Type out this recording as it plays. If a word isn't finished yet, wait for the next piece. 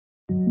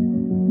I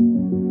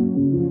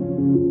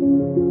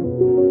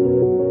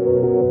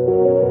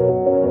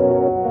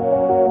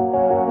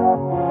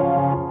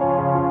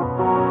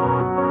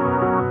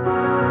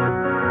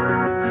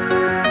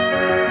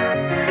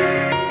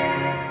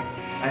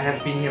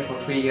have been here for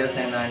 3 years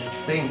and I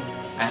think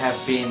I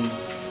have been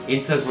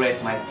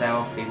integrate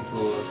myself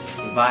into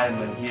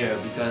environment here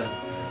because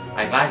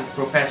I like the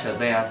professors.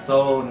 They are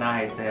so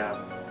nice, they are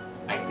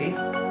active.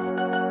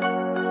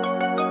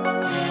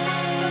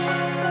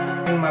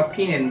 In my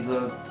opinion,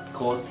 the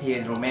course here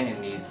in Romania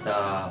is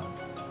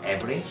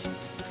average.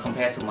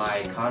 Compared to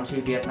my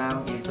country,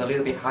 Vietnam, is a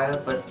little bit higher,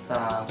 but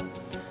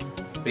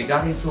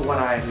regarding to what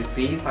I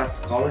received as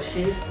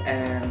scholarship,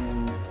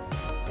 and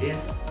it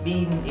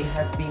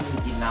has been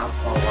enough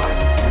for a while.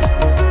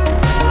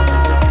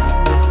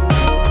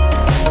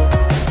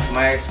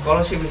 My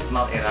scholarship is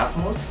not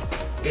Erasmus,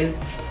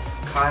 it's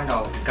kind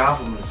of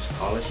government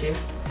scholarship,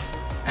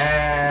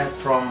 and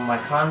from my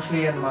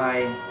country and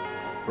my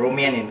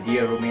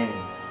dear Romanian,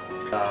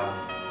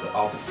 the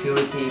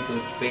opportunity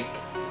to speak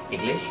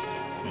English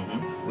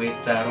with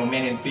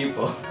Romanian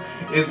people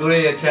is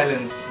really a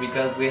challenge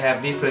because we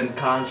have different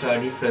culture,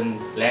 different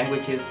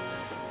languages,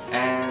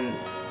 and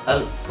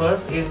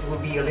first it will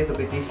be a little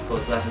bit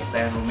difficult to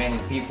understand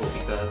Romanian people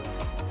because,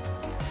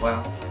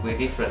 well, we're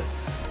different.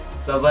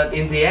 So, but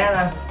in the end,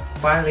 I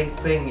finally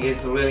think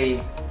it's really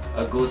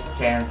a good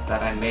chance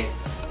that I made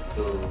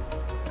to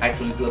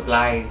actually to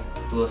apply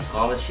to a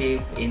scholarship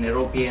in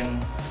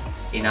European,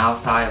 in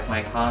outside of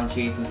my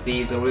country, to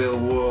see the real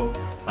world,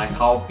 like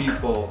how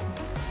people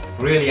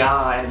really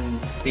are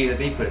and see the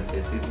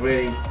differences. It's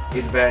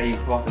very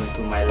important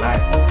to my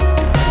life.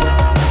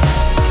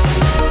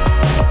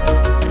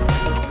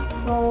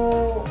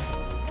 So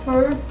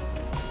first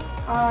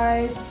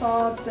I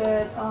thought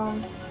that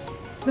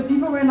the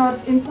people were not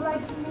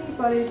impolite to me,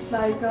 but it's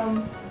like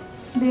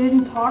they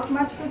didn't talk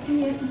much with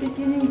me at the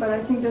beginning, but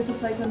I think this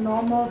is like a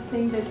normal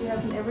thing that you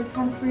have in every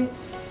country.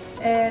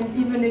 And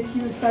even if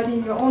you study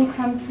in your own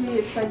country,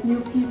 it's like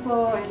new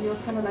people and you're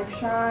kind of like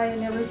shy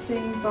and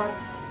everything, but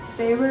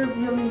they were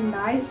really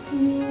nice to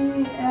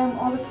me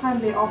all the time.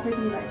 They offered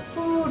me like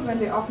food when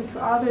they offered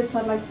to others. It's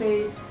not like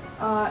they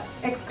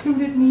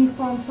excluded me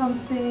from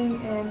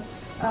something. And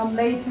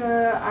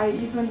later I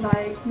even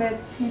like met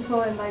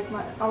people in like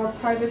our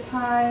private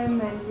time,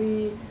 and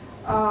we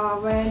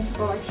went to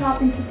go like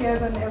shopping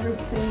together and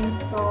everything.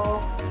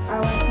 So I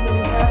was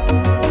really happy.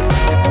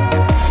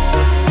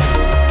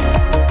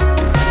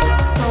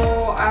 So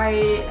I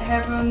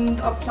haven't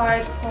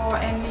applied for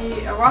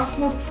any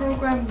Erasmus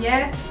program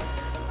yet,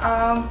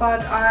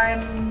 but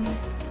I'm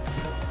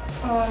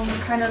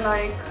kind of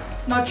like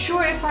not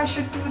sure if I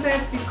should do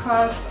that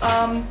because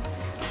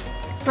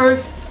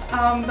first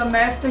the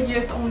master year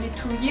is only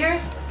 2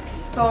 years,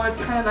 so it's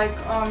kind of like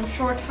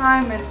short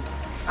time, and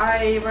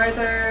I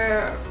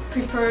rather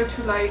prefer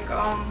to like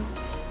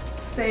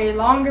stay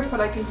longer for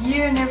like a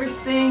year and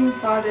everything.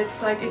 But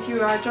it's like if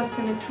you are just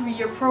in a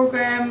 2-year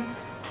program,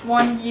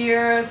 1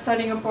 year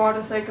studying abroad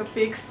is like a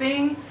big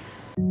thing.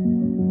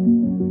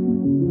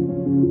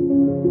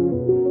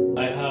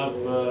 I have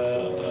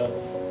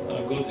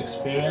a good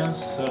experience,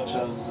 such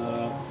as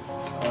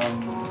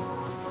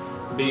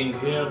being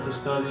here to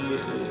study.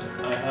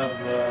 I have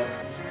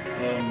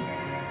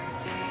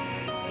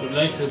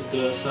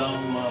related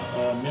some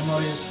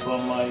memories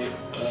from my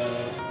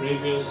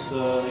previous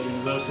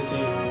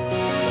university.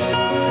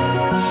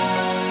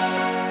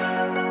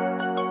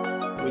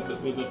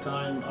 With the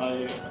time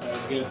I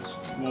get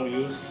more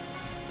used,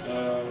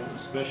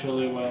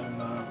 especially when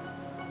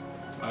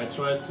I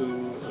try to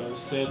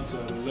set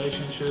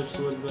relationships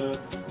with the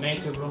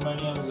native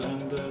Romanians,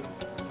 and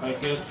I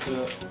get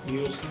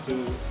used to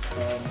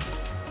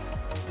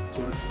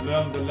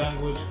learn the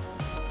language,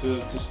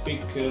 to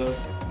speak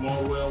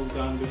more well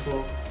than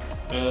before.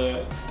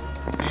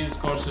 These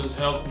courses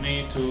help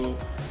me to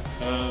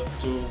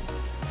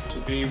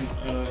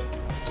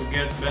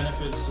get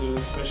benefits,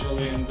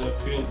 especially in the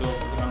field of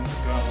grammar.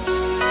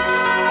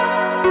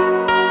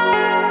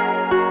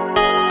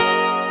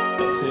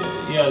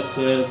 Yes,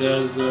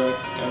 there's a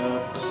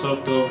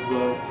sort of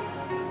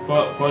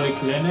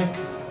polyclinic.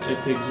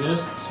 It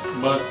exists,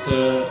 but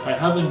I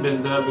haven't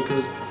been there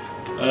because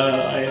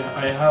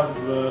I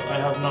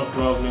have no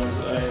problems.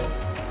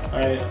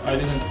 I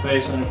didn't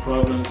face any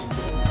problems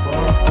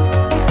before.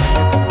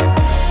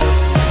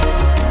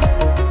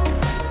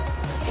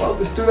 Well,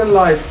 the student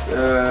life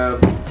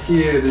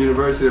here at the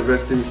University of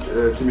West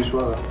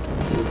Timișoara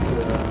is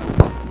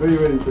very,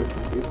 very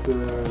interesting. It's a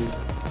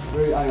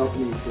very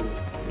eye-opening experience.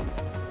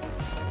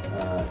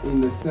 In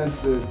the sense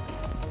that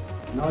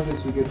not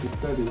just you get to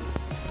study,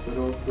 but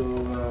also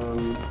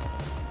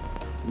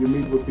you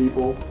meet with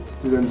people,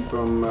 students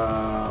from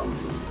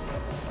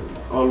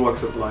all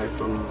walks of life,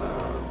 from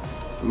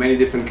many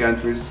different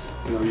countries.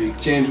 You know, you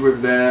exchange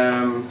with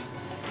them,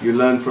 you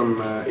learn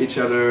from each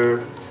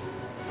other,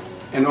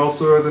 and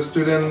also as a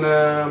student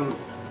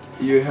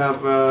you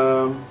have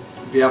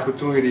the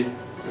opportunity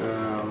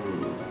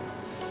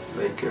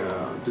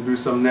to do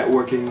some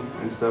networking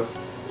and stuff.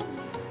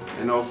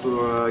 and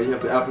also you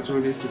have the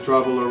opportunity to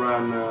travel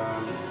around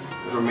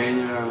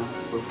Romania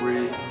for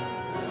free,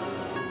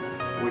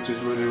 which is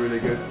really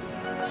good.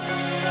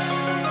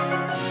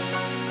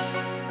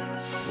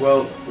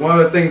 Well, one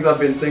of the things I've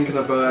been thinking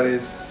about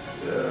is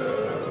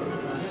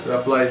to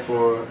apply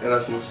for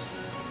Erasmus,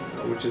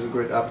 which is a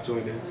great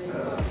opportunity.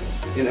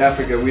 In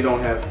Africa we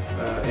don't have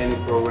any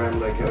program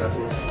like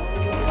Erasmus.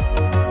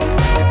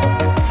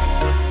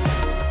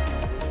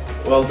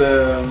 Well,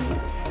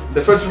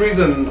 the first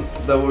reason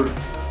that would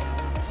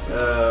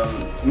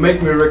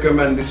make me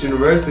recommend this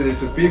university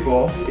to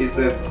people is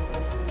that,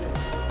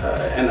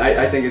 and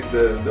I think it's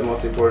the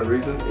most important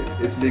reason,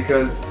 is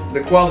because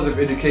the quality of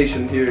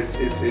education here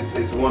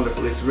is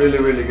wonderful. It's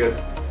really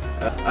good.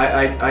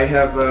 I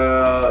have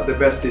the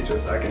best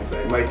teachers, I can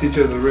say. My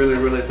teachers are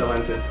really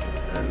talented,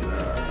 and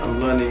I'm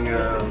learning.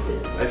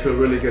 I feel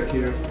really good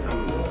here.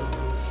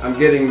 I'm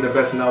getting the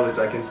best knowledge,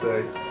 I can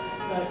say.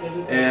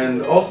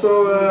 And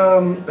also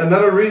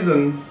another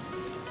reason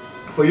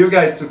for you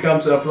guys to come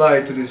to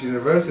apply to this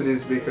university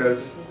is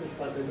because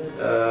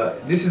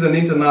this is an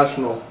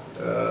international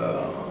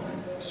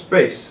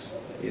space.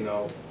 You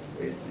know,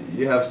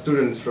 you have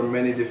students from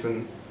many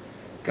different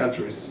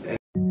countries.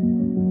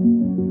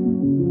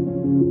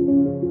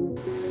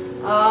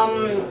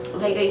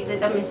 Like I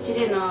said, I'm a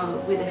student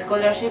with a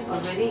scholarship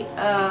already,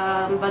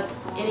 but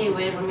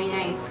anyway,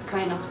 Romania is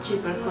kind of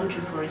cheaper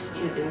country for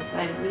students.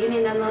 I've been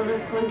in another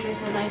countries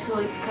and I saw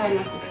it's kind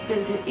of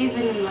expensive,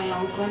 even in my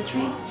own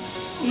country.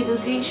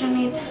 Education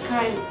is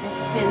kind of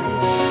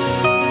expensive.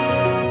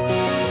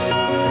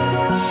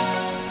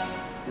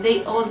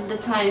 They all the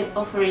time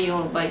offer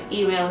you by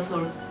emails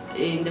or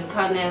in the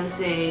panels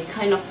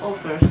kind of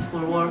offers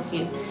for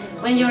working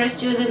when you're a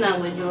student and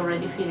when you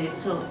already finish,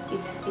 so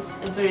it's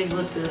a very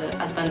good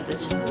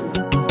advantage.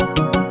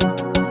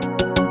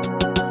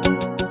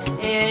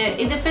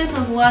 It depends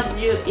on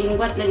in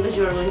what language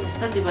you are going to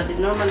study, but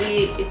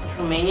normally it's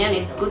Romanian.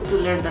 It's good to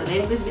learn the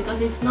language because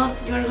if not,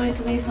 you are going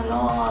to miss a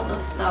lot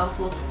of stuff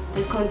of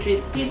the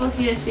country. People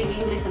here speak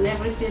English and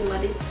everything,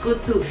 but it's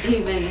good to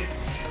even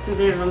to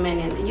learn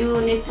Romanian. You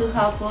need to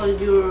have all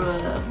your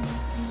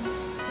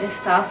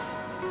stuff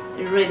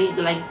ready,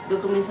 like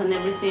documents and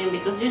everything,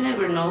 because you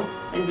never know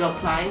when you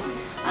apply,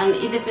 and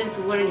it depends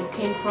where you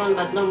came from,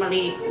 but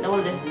normally all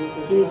the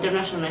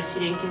international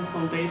students came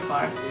from very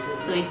far,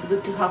 so it's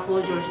good to have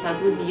all your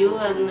stuff with you,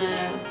 and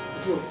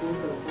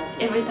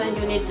every time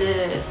you need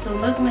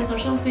some documents or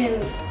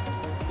something,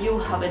 you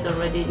have it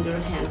already in your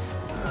hands.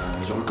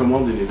 Je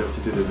recommande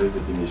l'université de West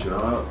de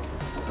Timișoara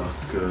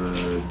parce que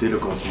dès le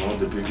commencement,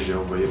 depuis que j'ai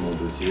envoyé mon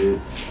dossier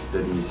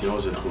d'admission,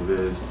 j'ai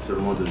trouvé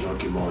seulement des gens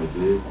qui m'ont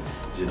aidé.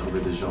 J'ai trouvé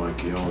des gens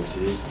accueillants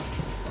aussi.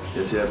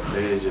 Et c'est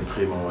après, j'ai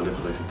pris mon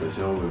lettre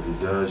d'acceptation, mon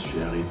visa, je suis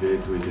arrivé,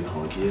 tout était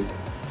tranquille.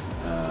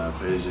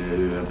 Après, j'ai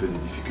eu un peu de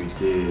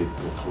difficultés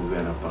pour trouver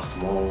un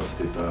appartement,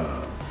 c'était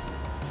pas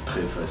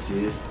très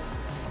facile.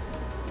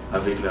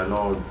 Avec la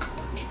langue,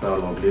 je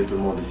parle anglais, tout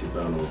le monde ici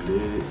parle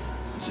anglais.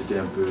 J'étais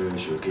un peu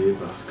choqué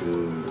parce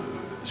que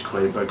je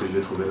croyais pas que je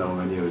vais trouver la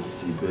Roumanie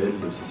aussi belle,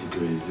 aussi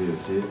sécurisée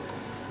aussi.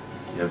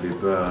 Il y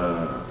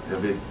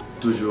avait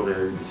toujours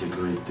eu de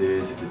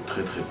sécurité, c'était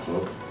très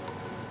propre.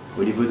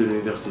 Au niveau de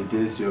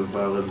l'université, si on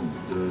parle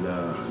de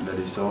la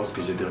licence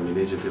que j'ai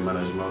terminée, j'ai fait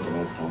management en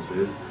langue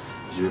française.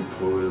 J'ai eu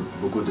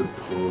beaucoup de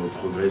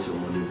progrès sur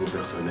mon niveau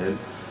personnel.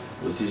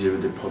 Aussi, j'ai eu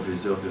des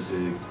professeurs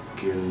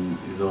qui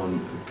nous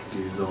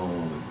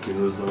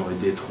ont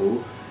aidés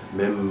trop.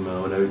 Même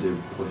on a eu des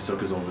professeurs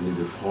qui sont venus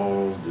de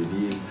France, de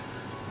Lille.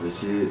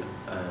 Aussi,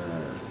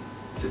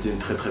 c'est une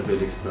très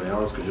belle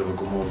expérience que je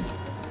recommande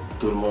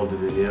tout le monde de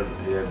venir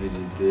et à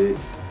visiter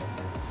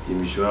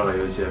Timișoara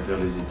et aussi à faire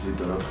les études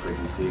dans notre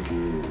faculté qui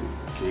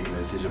est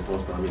classée, je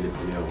pense, parmi les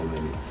premières en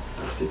Roumanie.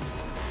 Merci.